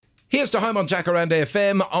Here's to home on Jacaranda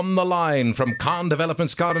FM on the line from Khan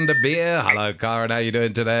Developments, Karen de Beer. Hello, Karen. How are you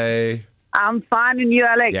doing today? I'm fine, and you,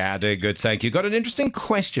 Alex? Yeah, doing good, thank you. Got an interesting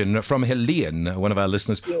question from Helene, one of our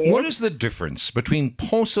listeners. Yes. What is the difference between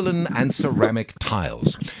porcelain and ceramic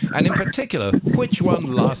tiles? And in particular, which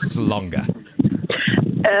one lasts longer?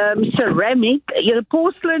 Ceramic,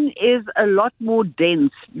 porcelain is a lot more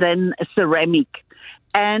dense than ceramic.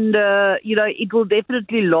 And, it will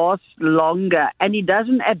definitely last longer, and it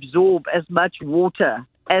doesn't absorb as much water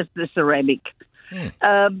as the ceramic.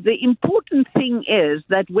 The important thing is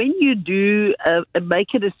that when you do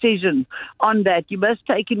make a decision on that, you must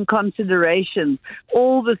take in consideration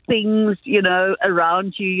all the things,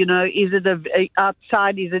 around you. Is it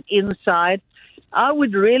outside? Is it inside? I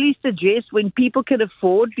would really suggest when people can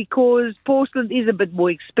afford, because porcelain is a bit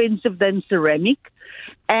more expensive than ceramic,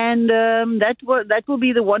 and that will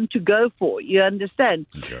be the one to go for. You understand?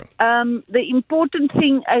 Sure. The important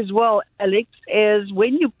thing as well, Alex, is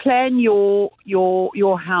when you plan your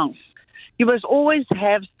house, you must always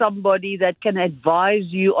have somebody that can advise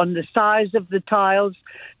you on the size of the tiles,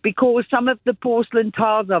 because some of the porcelain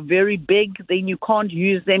tiles are very big. Then you can't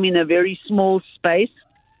use them in a very small space.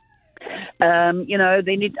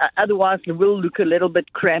 Otherwise it will look a little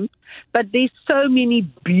bit cramped. But there's so many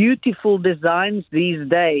beautiful designs these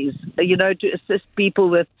days, to assist people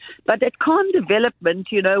with. But at Khan Development,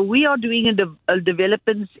 we are doing a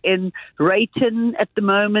developments in Rayton at the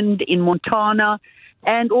moment, in Montana,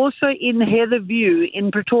 and also in Heatherview in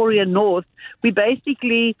Pretoria North. We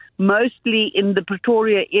basically mostly in the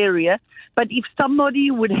Pretoria area. But if somebody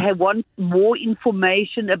would want more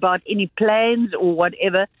information about any plans or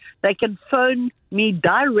whatever, they can phone me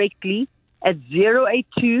directly at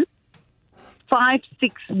 082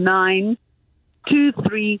 569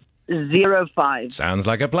 2305. Sounds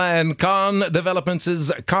like a plan. Khan Developments'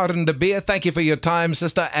 Karen de Beer. Thank you for your time,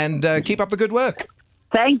 sister, and keep up the good work.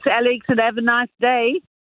 Thanks, Alex, and have a nice day.